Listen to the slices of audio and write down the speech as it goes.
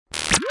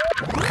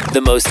The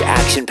most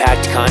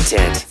action-packed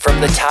content from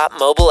the top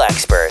mobile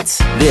experts.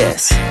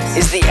 This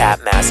is the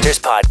App Masters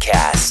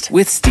Podcast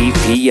with Steve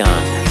P. Young.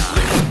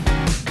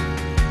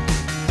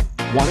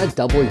 Want to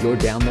double your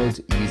downloads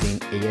using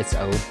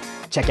ASO?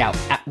 Check out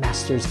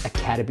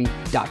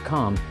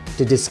appmastersacademy.com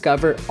to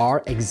discover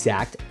our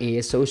exact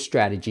ASO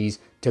strategies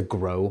to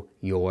grow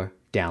your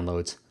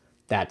downloads.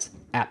 That's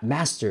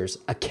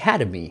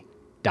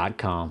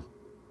appmastersacademy.com.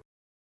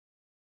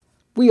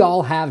 We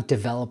all have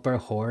developer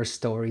horror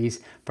stories,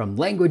 from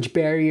language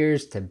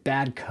barriers to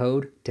bad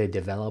code to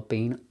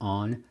developing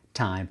on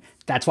time.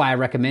 That's why I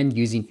recommend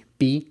using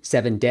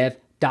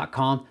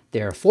b7dev.com.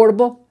 They're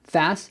affordable,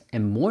 fast,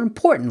 and more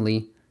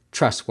importantly,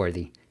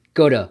 trustworthy.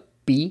 Go to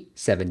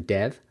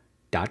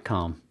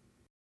b7dev.com.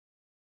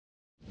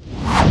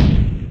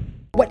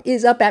 What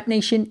is up, App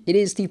Nation? It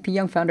is Steve P.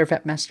 Young, founder of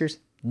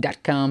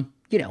appmasters.com.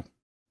 You know,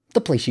 the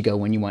place you go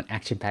when you want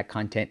action-packed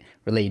content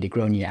related to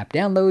growing your app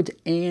downloads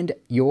and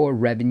your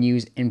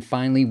revenues. And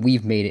finally,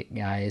 we've made it,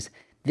 guys.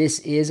 This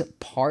is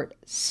part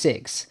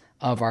 6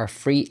 of our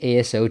free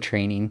ASO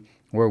training,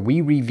 where we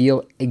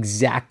reveal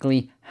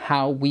exactly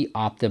how we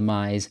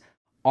optimize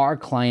our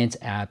clients'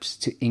 apps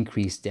to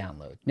increase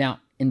download. Now,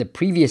 in the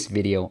previous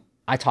video,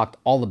 I talked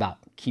all about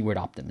keyword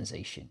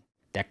optimization,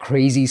 that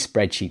crazy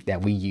spreadsheet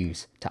that we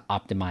use to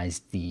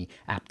optimize the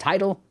app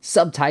title,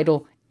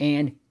 subtitle,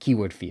 and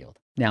keyword field.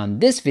 Now, in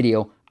this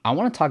video, I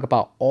want to talk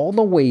about all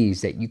the ways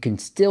that you can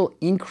still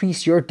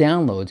increase your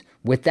downloads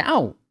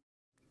without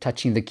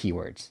touching the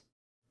keywords.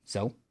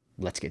 So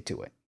let's get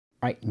to it.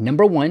 All right,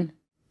 number 1,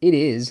 it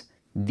is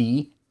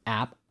the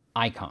app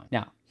icon.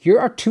 Now, here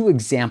are 2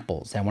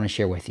 examples I want to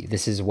share with you.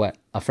 This is what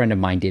a friend of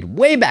mine did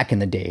way back in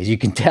the day, as you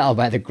can tell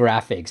by the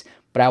graphics.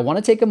 But I want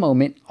to take a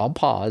moment, I'll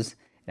pause,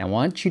 and I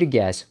want you to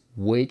guess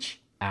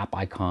which app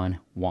icon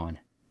won,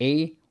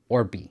 A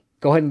or B.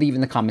 Go ahead and leave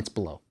in the comments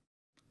below.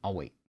 I'll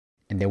wait.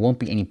 And there won't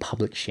be any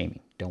public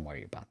shaming. Don't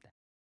worry about that.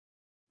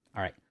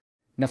 All right,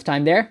 enough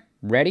time there.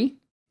 Ready?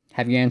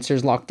 Have your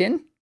answers locked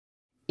in?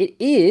 It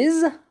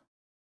is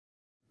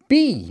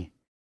B.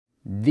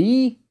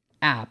 The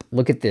app.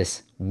 Look at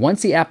this.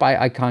 Once the app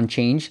icon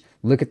changed,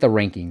 look at the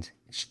rankings.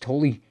 It's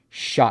totally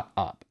shot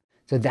up.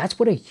 So that's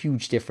what a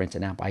huge difference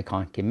an app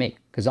icon can make.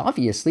 Because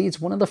obviously it's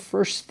one of the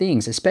first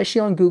things, especially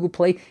on Google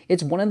Play,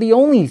 it's one of the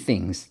only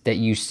things that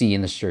you see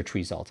in the search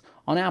results.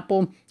 On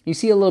Apple, you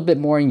see a little bit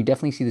more and you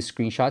definitely see the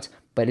screenshots,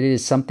 but it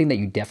is something that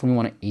you definitely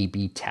want to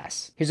A/B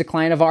test. Here's a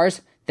client of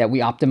ours that we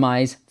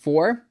optimize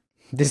for.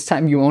 This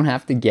time you won't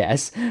have to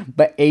guess,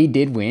 but A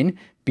did win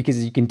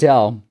because you can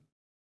tell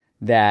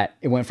that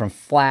it went from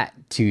flat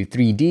to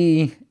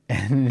 3D.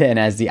 And then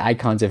as the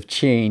icons have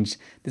changed,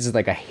 this is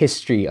like a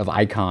history of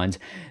icons.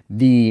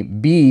 The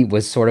B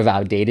was sort of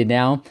outdated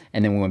now.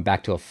 And then we went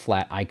back to a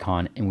flat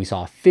icon and we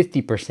saw a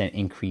 50%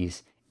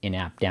 increase in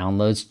app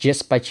downloads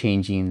just by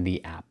changing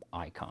the app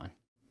icon.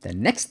 The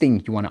next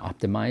thing you want to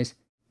optimize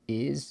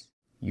is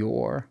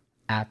your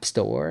App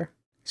Store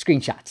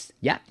screenshots.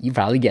 Yeah, you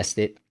probably guessed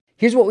it.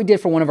 Here's what we did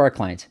for one of our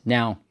clients.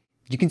 Now,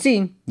 you can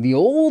see the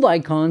old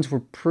icons were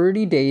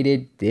pretty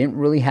dated, didn't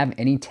really have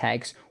any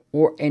text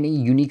or any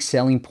unique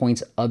selling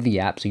points of the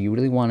app. So you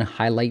really want to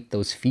highlight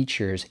those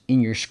features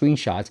in your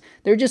screenshots.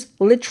 They're just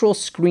literal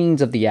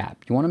screens of the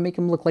app. You want to make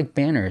them look like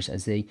banners,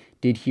 as they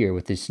did here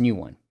with this new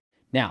one.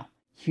 Now,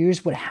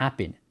 here's what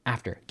happened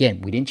after.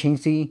 Again, we didn't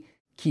change the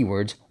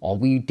keywords. All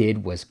we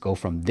did was go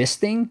from this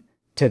thing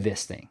to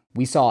this thing.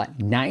 We saw a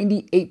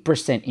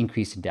 98%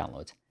 increase in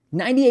downloads.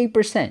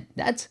 98%.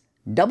 That's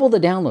double the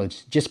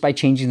downloads just by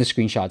changing the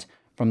screenshots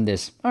from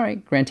this, all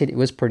right, granted it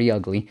was pretty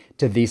ugly,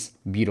 to this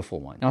beautiful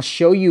one. And I'll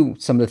show you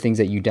some of the things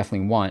that you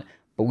definitely want,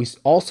 but we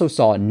also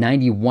saw a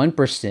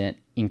 91%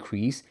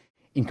 increase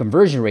in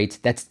conversion rates.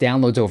 That's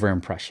downloads over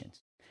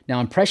impressions. Now,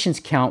 impressions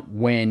count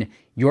when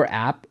your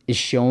app is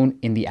shown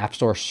in the App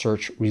Store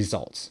search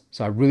results.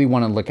 So I really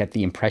want to look at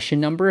the impression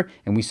number,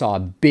 and we saw a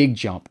big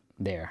jump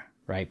there,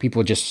 right?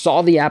 People just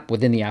saw the app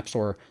within the App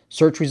Store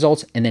search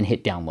results and then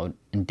hit download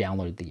and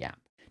downloaded the app.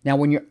 Now,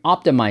 when you're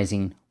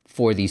optimizing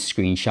for these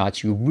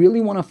screenshots, you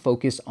really want to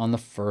focus on the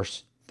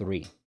first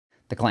 3.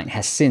 The client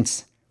has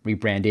since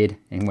rebranded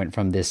and went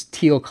from this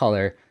teal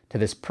color to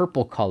this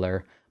purple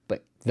color,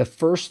 but the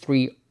first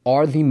 3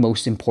 are the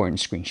most important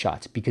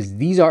screenshots because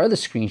these are the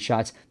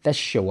screenshots that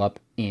show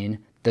up in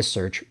the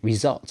search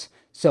results.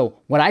 So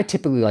what I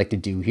typically like to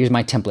do, here's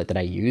my template that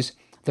I use.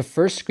 The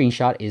first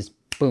screenshot is,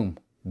 boom,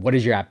 what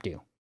does your app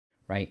do,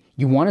 right?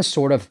 You want to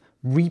sort of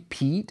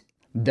repeat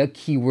the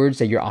keywords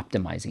that you're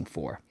optimizing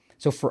for.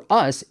 So for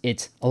us,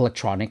 it's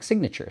electronic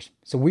signatures.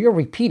 So we are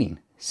repeating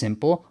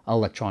simple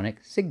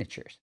electronic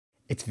signatures.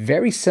 It's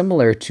very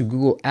similar to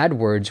Google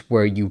AdWords,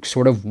 where you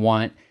sort of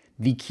want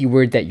the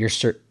keyword that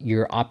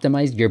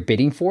you're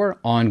bidding for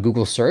on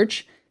Google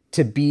search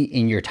to be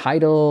in your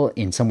title,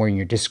 in somewhere in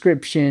your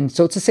description.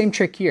 So it's the same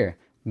trick here.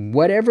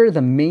 Whatever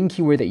the main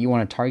keyword that you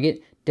want to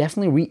target,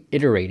 definitely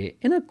reiterate it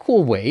in a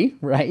cool way,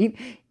 right?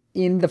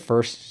 In the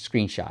first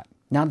screenshot.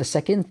 Now, the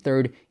second and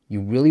third,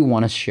 you really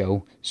want to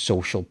show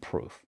social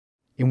proof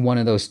in one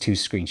of those 2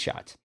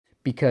 screenshots.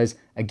 Because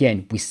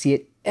again, we see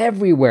it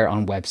everywhere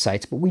on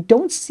websites, but we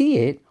don't see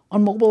it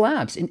on mobile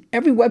apps. In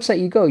every website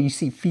you go, you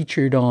see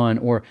featured on,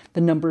 or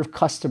the number of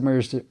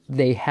customers that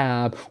they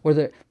have, or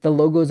the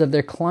logos of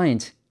their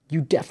clients.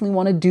 You definitely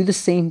want to do the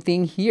same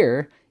thing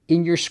here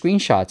in your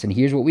screenshots. And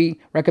here's what we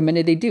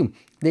recommended they do.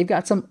 They've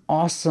got some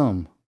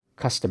awesome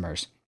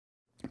customers.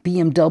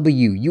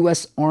 BMW,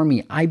 US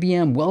Army,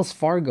 IBM, Wells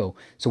Fargo.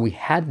 So we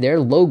had their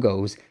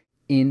logos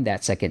in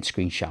that second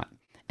screenshot.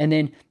 And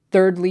then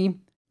thirdly,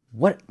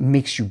 what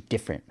makes you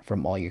different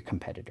from all your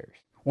competitors?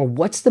 Or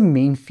what's the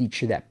main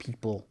feature that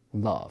people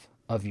love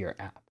of your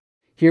app?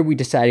 Here we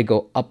decided to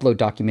go upload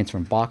documents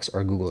from Box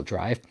or Google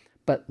Drive,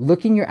 but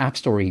look in your App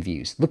Store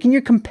reviews, look in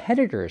your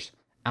competitors'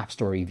 App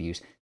Store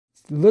reviews,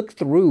 look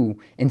through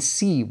and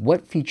see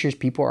what features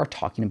people are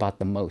talking about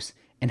the most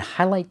and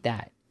highlight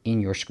that in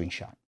your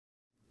screenshot.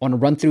 I want to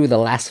run through the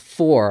last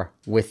 4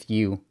 with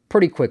you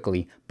pretty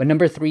quickly, but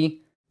number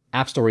 3,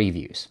 App Store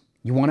reviews.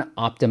 You want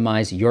to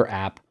optimize your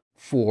app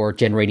for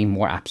generating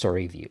more App Store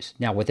reviews.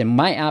 Now, within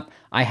my app,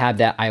 I have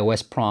that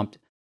iOS prompt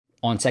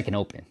on second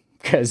open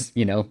because,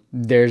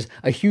 there's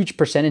a huge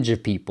percentage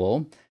of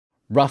people,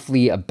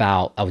 roughly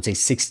about, I would say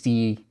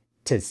 50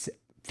 to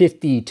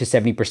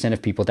 70%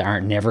 of people that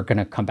aren't never going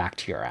to come back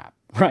to your app,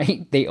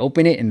 right? They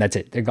open it and that's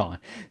it. They're gone.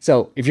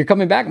 So if you're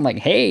coming back, I'm like,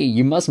 hey,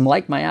 you must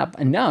like my app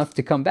enough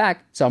to come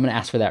back. So I'm going to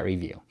ask for that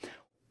review.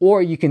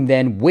 Or you can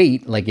then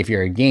wait, like if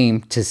you're a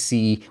game, to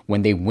see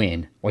when they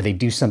win or they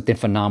do something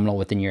phenomenal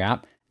within your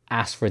app,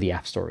 ask for the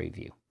App Store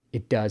review.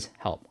 It does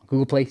help.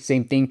 Google Play,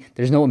 same thing.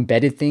 There's no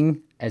embedded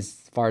thing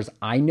as far as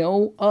I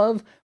know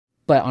of,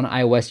 but on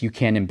iOS, you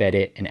can embed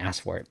it and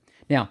ask for it.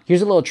 Now,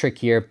 here's a little trick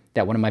here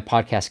that one of my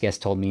podcast guests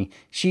told me.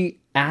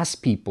 She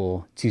asked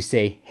people to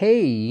say,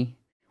 hey,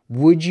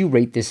 would you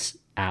rate this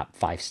app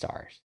 5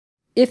 stars?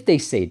 If they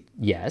say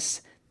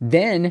yes,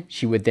 then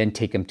she would then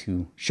take them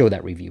to show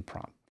that review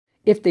prompt.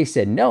 If they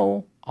said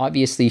no,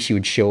 obviously she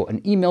would show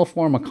an email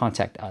form, a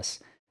contact us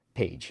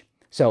page.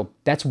 So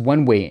that's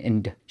one way.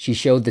 And she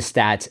showed the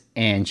stats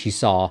and she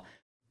saw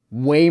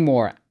way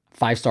more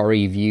 5-star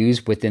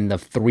reviews within the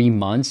 3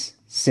 months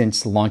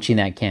since launching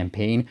that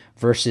campaign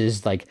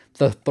versus like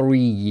the 3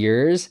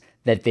 years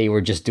that they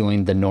were just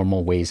doing the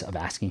normal ways of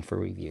asking for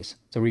reviews.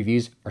 So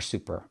reviews are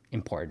super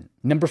important.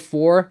 Number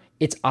 4,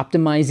 it's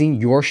optimizing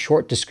your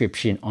short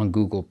description on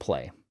Google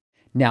Play.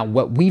 Now,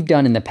 what we've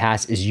done in the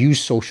past is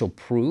use social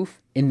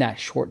proof in that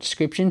short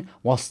description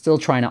while still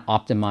trying to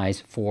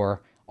optimize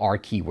for our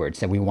keywords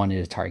that we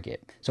wanted to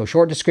target. So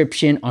short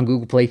description on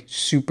Google Play,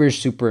 super,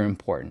 super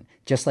important.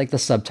 Just like the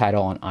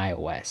subtitle on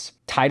iOS.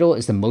 Title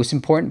is the most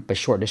important, but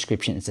short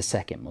description is the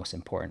second most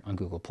important on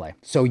Google Play.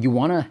 So you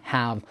want to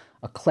have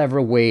a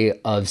clever way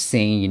of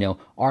saying,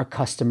 our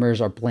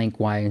customers are blank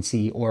Y and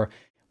Z, or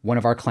one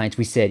of our clients,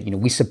 we said,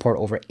 we support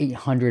over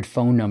 800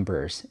 phone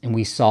numbers, and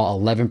we saw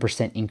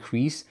 11%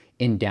 increase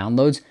in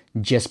downloads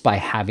just by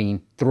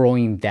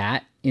throwing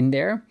that in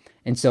there.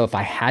 And so if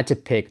I had to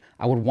pick,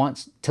 I would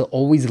want to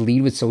always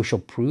lead with social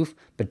proof,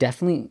 but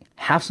definitely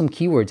have some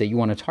keywords that you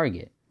want to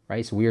target,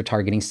 right? So we were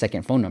targeting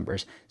second phone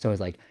numbers. So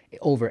it's like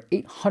over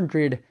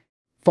 800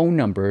 phone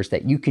numbers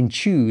that you can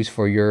choose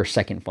for your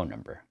second phone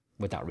number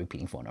without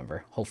repeating phone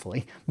number,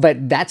 hopefully.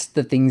 But that's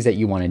the things that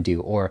you want to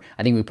do. Or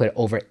I think we put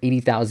over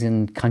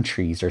 80,000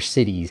 countries or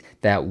cities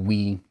that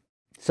we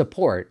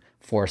support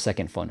for a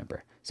second phone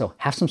number. So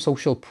have some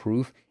social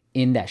proof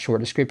in that short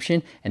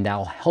description, and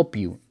that'll help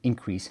you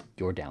increase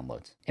your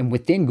downloads. And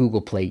within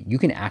Google Play, you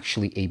can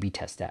actually A/B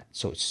test that.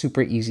 So it's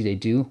super easy to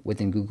do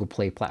within Google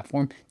Play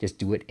platform. Just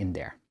do it in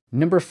there.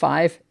 Number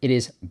 5, it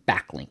is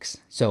backlinks.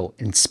 So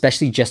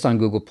especially just on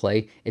Google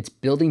Play, it's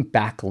building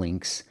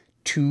backlinks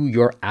to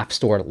your App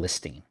Store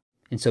listing.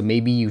 And so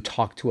maybe you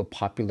talk to a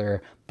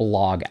popular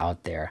blog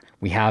out there.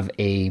 We have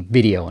a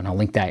video, and I'll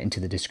link that into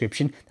the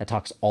description, that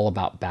talks all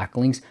about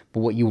backlinks.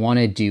 But what you want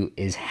to do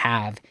is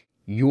have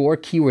your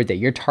keyword that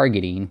you're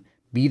targeting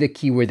be the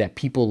keyword that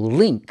people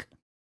link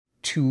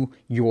to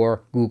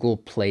your Google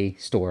Play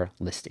Store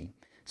listing.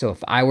 So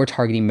if I were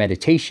targeting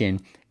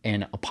meditation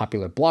and a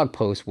popular blog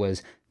post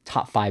was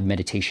top 5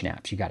 meditation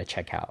apps you got to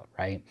check out,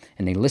 right?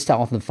 And they list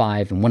out the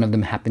 5, and one of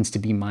them happens to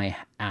be my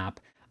app.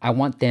 I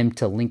want them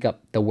to link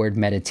up the word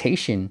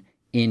meditation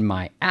in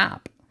my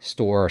app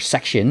store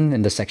section,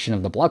 in the section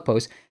of the blog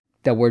post,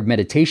 the word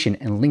meditation,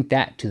 and link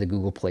that to the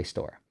Google Play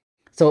Store.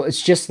 So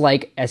it's just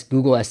like as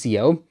Google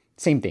SEO,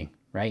 same thing,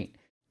 right?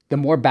 The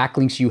more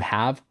backlinks you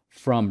have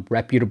from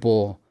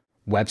reputable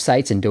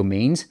websites and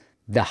domains,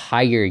 the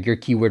higher your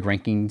keyword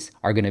rankings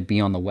are going to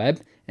be on the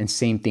web. And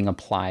same thing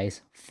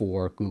applies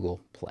for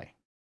Google Play.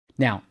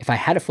 Now, if I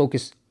had to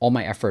focus all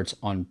my efforts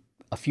on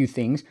a few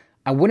things,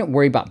 I wouldn't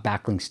worry about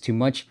backlinks too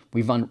much.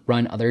 We've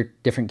run other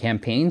different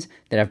campaigns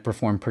that have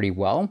performed pretty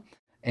well.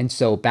 And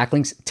so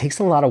backlinks takes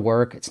a lot of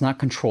work. It's not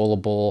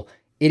controllable.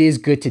 It is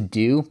good to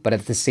do, but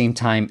at the same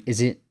time,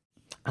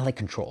 I like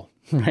control,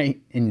 right?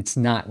 And it's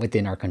not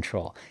within our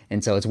control.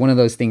 And so it's one of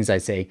those things I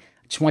say,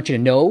 I just want you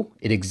to know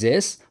it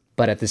exists,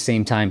 but at the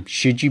same time,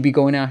 should you be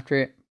going after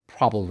it?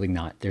 Probably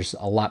not. There's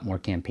a lot more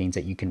campaigns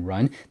that you can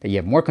run that you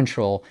have more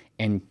control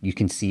and you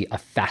can see a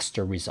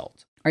faster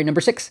result. right,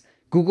 number 6,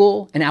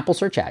 Google and Apple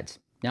search ads.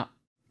 Now,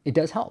 it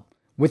does help.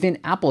 Within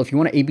Apple, if you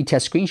want to A/B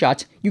test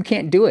screenshots, you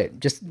can't do it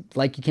just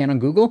like you can on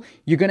Google.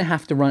 You're going to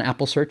have to run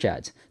Apple search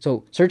ads.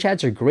 So search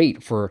ads are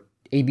great for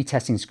A/B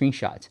testing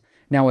screenshots.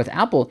 Now with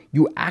Apple,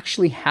 you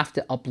actually have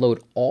to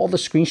upload all the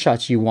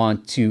screenshots you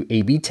want to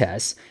A/B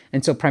test.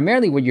 And so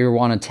primarily what you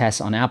want to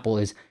test on Apple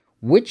is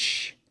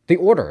the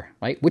order,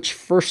 right? Which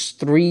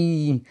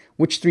three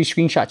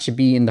screenshots should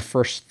be in the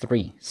first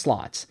 3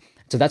 slots.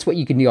 So that's what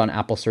you can do on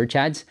Apple search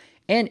ads.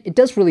 And it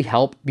does really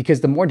help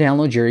because the more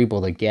downloads you're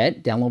able to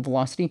get, download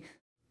velocity,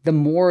 the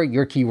more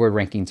your keyword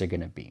rankings are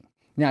going to be.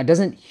 Now, it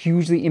doesn't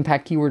hugely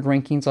impact keyword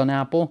rankings on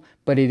Apple,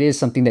 but it is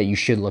something that you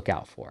should look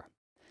out for.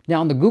 Now,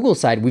 on the Google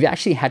side, we've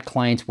actually had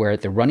clients where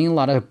they're running a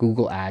lot of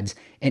Google ads,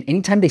 and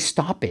anytime they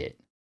stop it,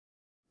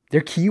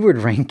 their keyword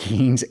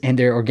rankings and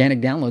their organic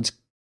downloads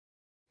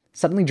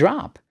suddenly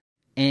drop.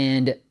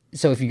 And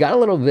so if you got a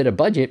little bit of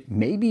budget,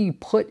 maybe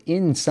put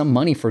in some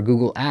money for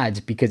Google ads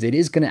because it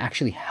is going to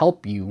actually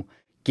help you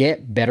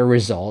get better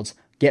results,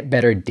 get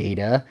better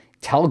data,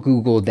 tell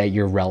Google that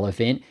you're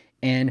relevant,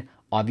 and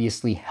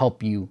obviously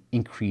help you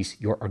increase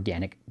your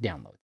organic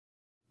download.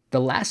 The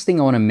last thing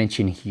I want to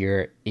mention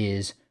here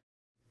is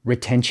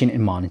retention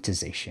and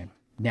monetization.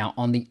 Now,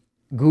 on the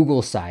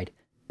Google side,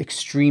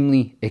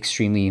 extremely,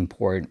 extremely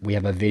important. We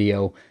have a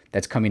video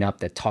that's coming up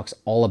that talks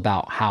all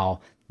about how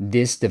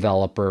this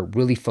developer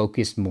really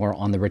focused more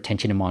on the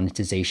retention and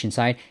monetization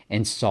side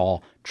and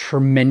saw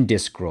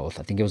tremendous growth.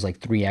 I think it was like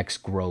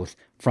 3x growth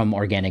from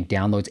organic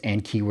downloads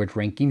and keyword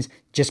rankings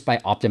just by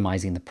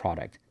optimizing the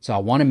product. So I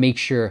want to make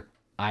sure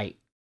I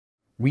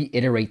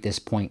reiterate this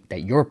point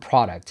that your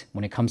product,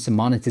 when it comes to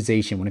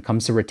monetization, when it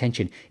comes to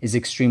retention, is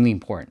extremely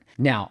important.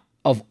 Now,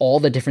 of all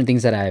the different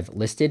things that I've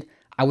listed,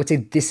 I would say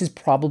this is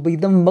probably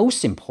the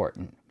most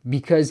important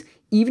because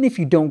even if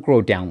you don't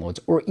grow downloads,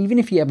 or even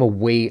if you have a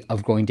way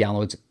of growing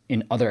downloads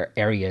in other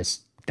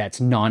areas that's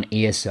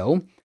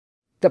non-ASO,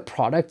 the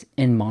product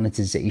and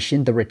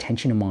monetization, the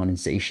retention and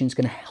monetization is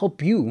going to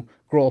help you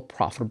grow a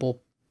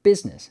profitable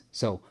business.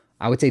 So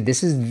I would say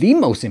this is the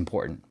most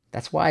important.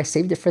 That's why I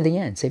saved it for the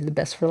end, save the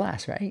best for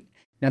last, right?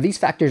 Now, these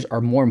factors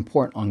are more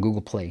important on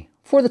Google Play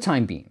for the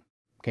time being.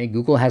 Okay,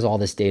 Google has all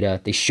this data.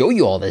 They show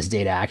you all this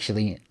data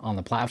actually on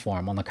the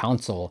platform, on the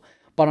console,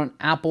 but on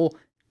Apple,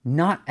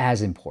 not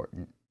as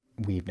important,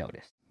 we've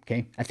noticed.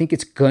 Okay, I think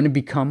it's going to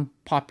become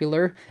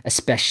popular,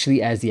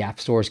 especially as the app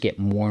stores get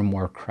more and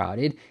more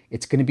crowded.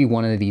 It's going to be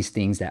one of these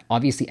things that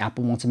obviously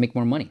Apple wants to make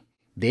more money.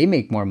 They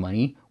make more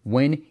money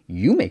when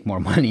you make more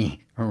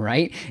money,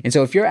 right? And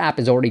so if your app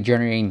is already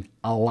generating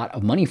a lot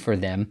of money for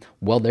them,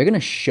 well, they're going to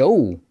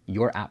show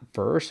your app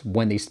first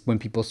when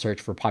people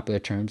search for popular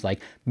terms like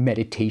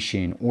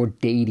meditation or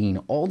dating,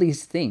 all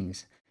these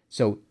things.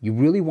 So you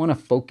really want to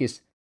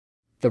focus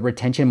the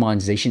retention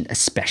monetization,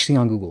 especially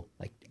on Google,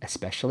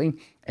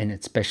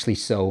 especially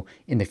so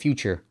in the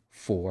future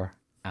for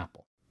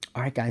Apple.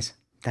 All right, guys,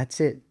 that's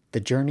it.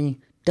 The journey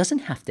doesn't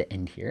have to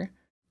end here.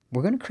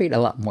 We're going to create a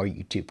lot more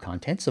YouTube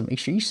content, so make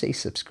sure you stay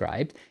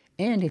subscribed.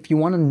 And if you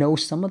want to know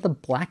some of the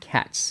black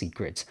hat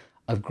secrets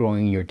of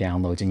growing your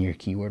downloads and your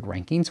keyword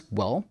rankings,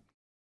 well,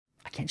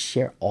 I can't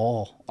share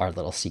all our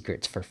little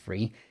secrets for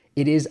free.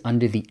 It is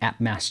under the App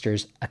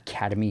Masters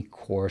Academy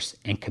course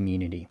and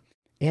community.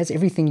 It has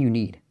everything you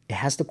need. It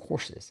has the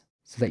courses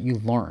so that you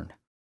learn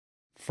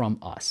from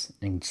us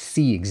and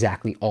see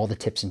exactly all the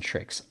tips and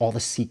tricks, all the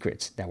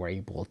secrets that we're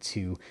able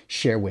to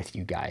share with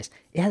you guys.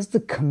 It has the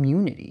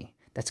community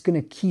that's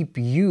going to keep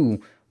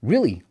you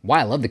really, why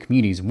I love the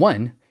community is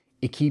one,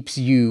 it keeps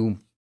you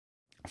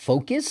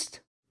focused,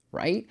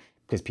 right?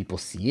 Because people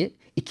see it.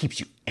 It keeps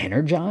you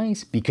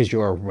energized because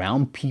you're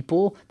around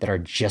people that are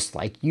just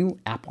like you,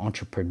 app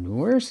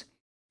entrepreneurs,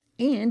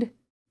 and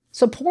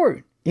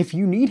support. If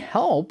you need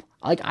help,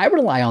 like I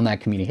rely on that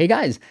community. Hey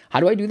guys,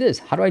 how do I do this?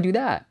 How do I do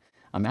that?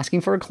 I'm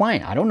asking for a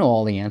client. I don't know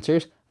all the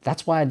answers.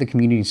 That's why the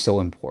community is so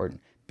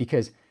important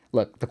because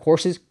look, the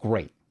course is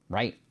great,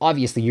 right?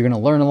 Obviously, you're going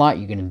to learn a lot.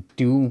 You're going to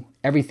do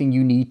everything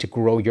you need to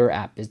grow your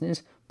app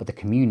business, but the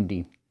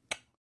community,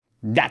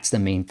 that's the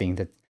main thing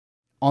that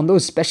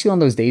especially on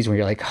those days where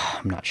you're like, oh,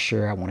 I'm not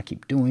sure. I want to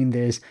keep doing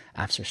this.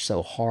 Apps are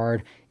so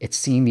hard. It's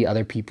seeing the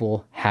other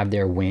people have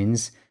their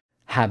wins,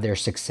 have their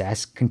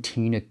success,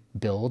 continue to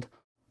build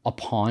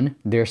upon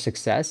their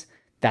success.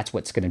 That's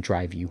what's going to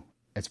drive you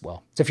as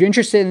well. So if you're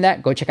interested in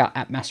that, go check out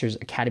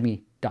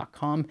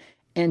appmastersacademy.com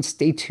and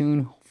stay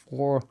tuned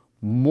for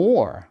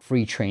more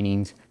free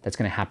trainings that's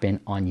going to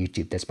happen on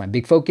YouTube. That's my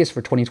big focus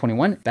for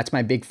 2021. That's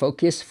my big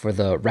focus for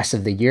the rest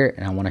of the year.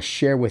 And I want to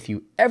share with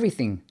you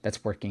everything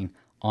that's working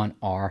on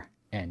our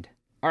end.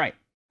 All right.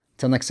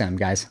 Till next time,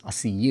 guys, I'll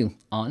see you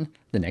on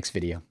the next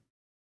video.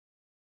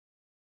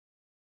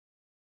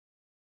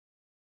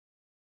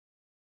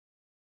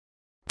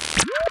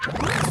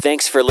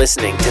 Thanks for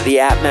listening to the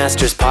App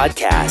Masters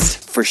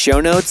podcast. For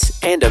show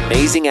notes and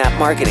amazing app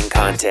marketing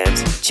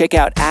content, check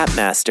out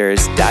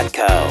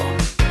appmasters.co.